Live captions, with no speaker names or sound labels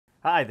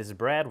Hi, this is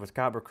Brad with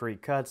Copper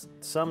Creek Cuts.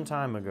 Some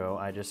time ago,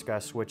 I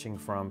discussed switching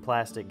from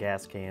plastic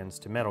gas cans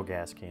to metal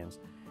gas cans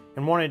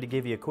and wanted to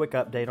give you a quick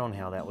update on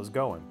how that was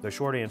going. The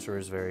short answer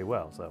is very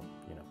well, so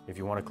if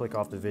you want to click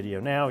off the video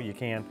now, you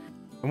can.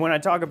 And when I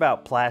talk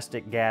about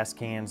plastic gas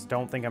cans,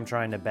 don't think I'm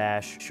trying to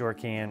bash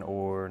SureCan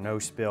or No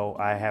Spill.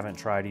 I haven't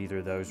tried either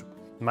of those.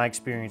 My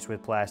experience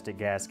with plastic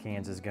gas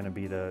cans is going to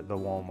be the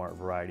Walmart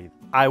variety.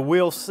 I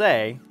will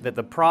say that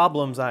the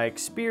problems I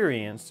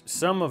experienced,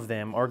 some of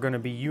them are going to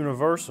be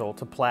universal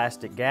to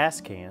plastic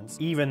gas cans.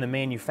 Even the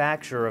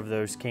manufacturer of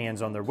those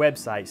cans on their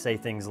website say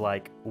things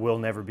like, we'll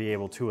never be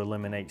able to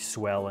eliminate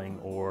swelling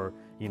or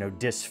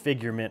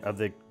disfigurement of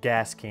the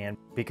gas can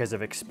because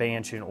of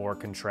expansion or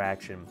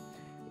contraction.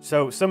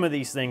 So some of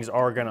these things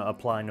are going to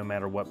apply no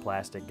matter what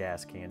plastic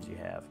gas cans you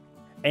have.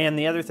 And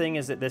the other thing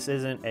is that this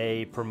isn't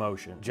a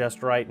promotion.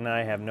 JUSTRITE and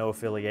I have no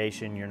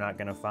affiliation. You're not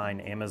going to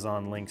find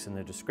Amazon links in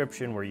the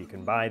description where you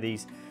can buy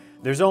these.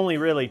 There's only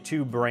really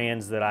two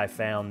brands that I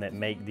found that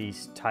make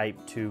these Type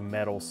 2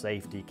 metal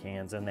safety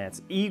cans, and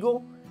that's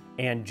Eagle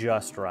and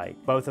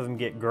JUSTRITE. Both of them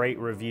get great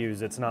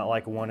reviews. It's not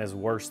like one is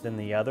worse than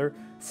the other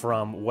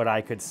from what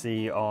I could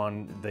see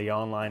on the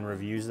online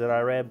reviews that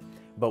I read.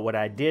 But what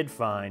I did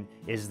find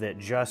is that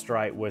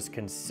JUSTRITE was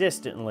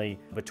consistently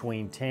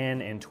between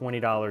 $10 and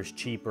 $20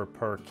 cheaper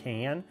per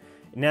can.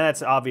 Now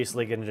that's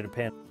obviously going to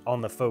depend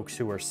on the folks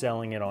who are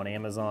selling it on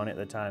Amazon at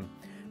the time.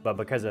 But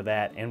because of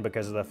that, and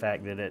because of the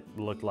fact that it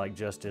looked like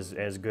just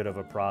as good of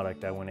a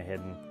product, I went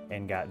ahead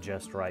and got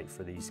JUSTRITE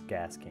for these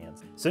gas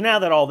cans. So now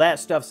that all that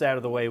stuff's out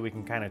of the way, we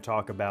can kind of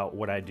talk about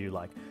what I do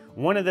like.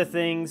 One of the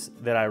things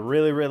that I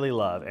really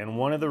love, and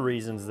one of the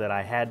reasons that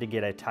I had to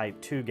get a Type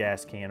 2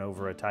 gas can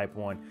over a Type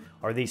 1,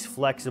 are these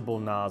flexible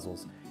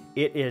nozzles.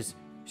 It is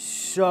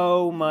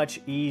so much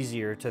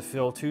easier to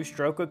fill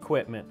two-stroke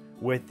equipment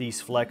with these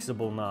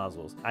flexible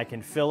nozzles. I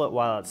can fill it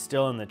while it's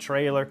still in the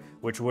trailer,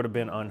 which would have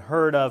been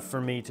unheard of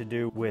for me to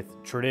do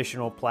with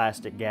traditional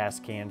plastic gas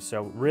cans.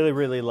 So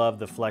really love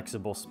the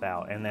flexible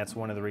spout, and that's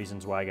one of the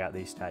reasons why I got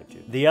these Type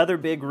 2. The other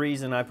big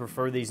reason I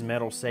prefer these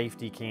metal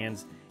safety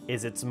cans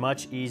is it's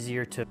much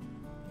easier to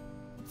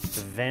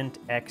vent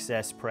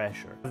excess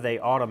pressure. They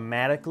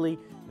automatically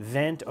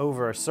vent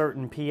over a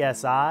certain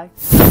PSI.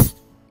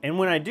 And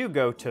when I do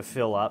go to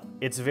fill up,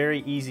 it's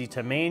very easy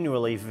to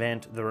manually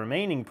vent the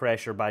remaining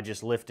pressure by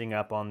just lifting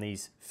up on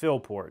these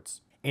fill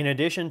ports. In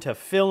addition to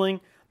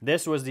filling,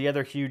 this was the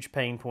other huge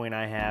pain point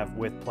I have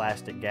with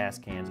plastic gas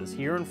cans is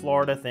here in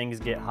Florida, things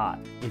get hot.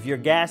 If your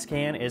gas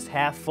can is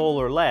half full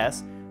or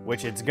less,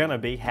 which it's gonna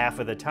be half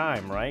of the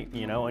time, right?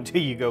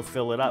 Until you go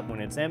fill it up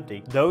when it's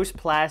empty. Those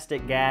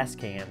plastic gas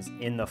cans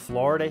in the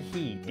Florida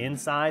heat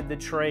inside the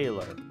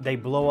trailer, they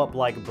blow up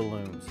like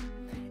balloons.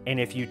 And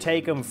if you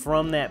take them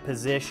from that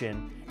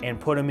position and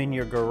put them in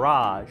your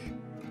garage,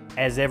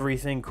 as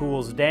everything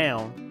cools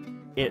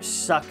down, it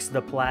sucks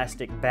the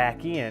plastic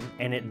back in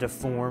and it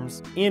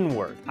deforms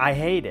inward. I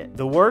hate it.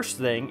 The worst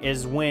thing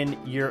is when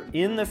you're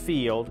in the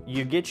field,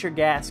 you get your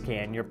gas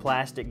can, your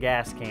plastic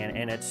gas can,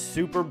 and it's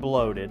super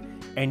bloated,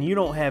 and you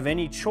don't have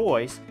any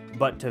choice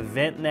but to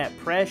vent that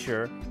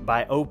pressure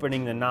by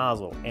opening the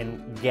nozzle,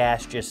 and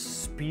gas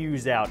just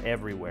spews out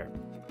everywhere.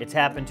 It's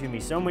happened to me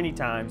so many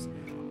times.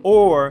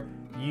 Or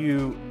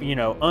you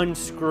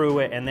unscrew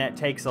it, and that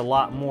takes a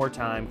lot more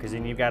time because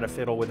then you've got to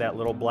fiddle with that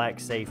little black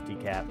safety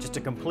cap. Just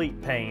a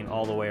complete pain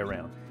all the way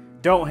around.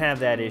 Don't have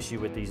that issue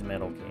with these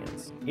metal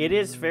cans. It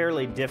is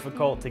fairly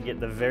difficult to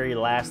get the very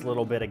last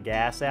little bit of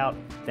gas out.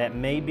 That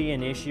may be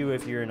an issue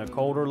if you're in a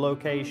colder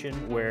location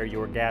where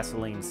your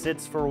gasoline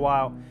sits for a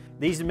while.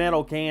 These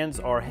metal cans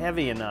are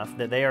heavy enough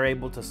that they are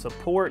able to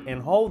support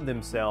and hold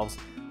themselves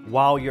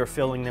while you're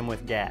filling them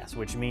with gas,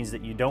 which means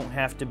that you don't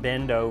have to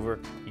bend over,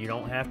 you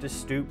don't have to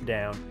stoop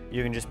down.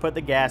 You can just put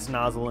the gas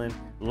nozzle in,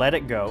 let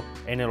it go,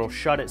 and it'll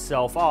shut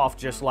itself off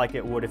just like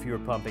it would if you were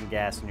pumping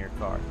gas in your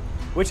car,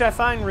 which I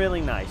find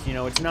really nice.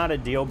 It's not a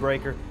deal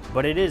breaker,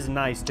 but it is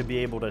nice to be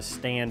able to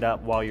stand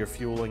up while you're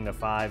fueling the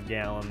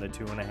 5-gallon, the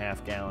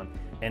 2.5-gallon,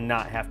 and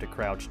not have to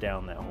crouch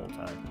down that whole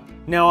time.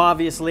 Now,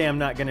 obviously, I'm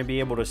not going to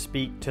be able to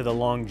speak to the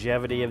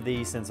longevity of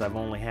these since I've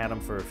only had them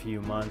for a few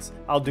months.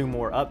 I'll do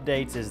more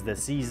updates as the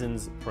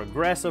seasons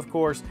progress, of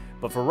course,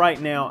 but for right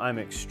now, I'm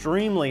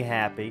extremely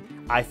happy.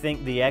 I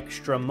think the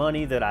extra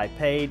money that I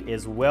paid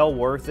is well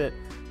worth it.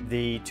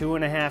 The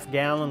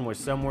 2.5-gallon was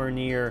somewhere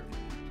near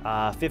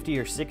 50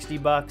 or 60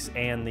 bucks,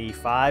 and the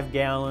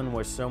 5-gallon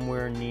was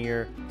somewhere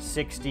near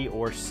 $60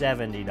 or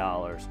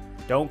 $70.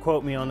 Don't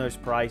quote me on those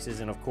prices,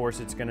 and of course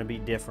it's going to be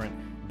different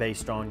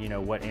based on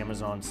what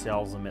Amazon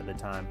sells them at the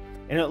time.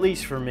 And at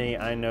least for me,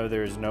 I know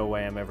there's no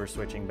way I'm ever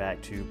switching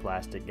back to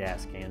plastic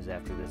gas cans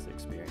after this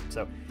experience.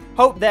 So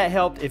hope that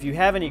helped. If you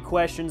have any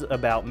questions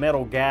about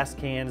metal gas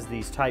cans,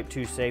 these Type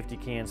 2 safety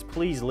cans,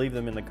 please leave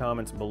them in the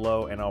comments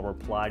below and I'll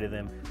reply to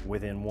them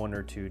within 1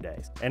 or 2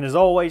 days. And as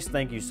always,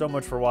 thank you so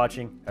much for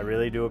watching. I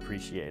really do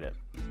appreciate it.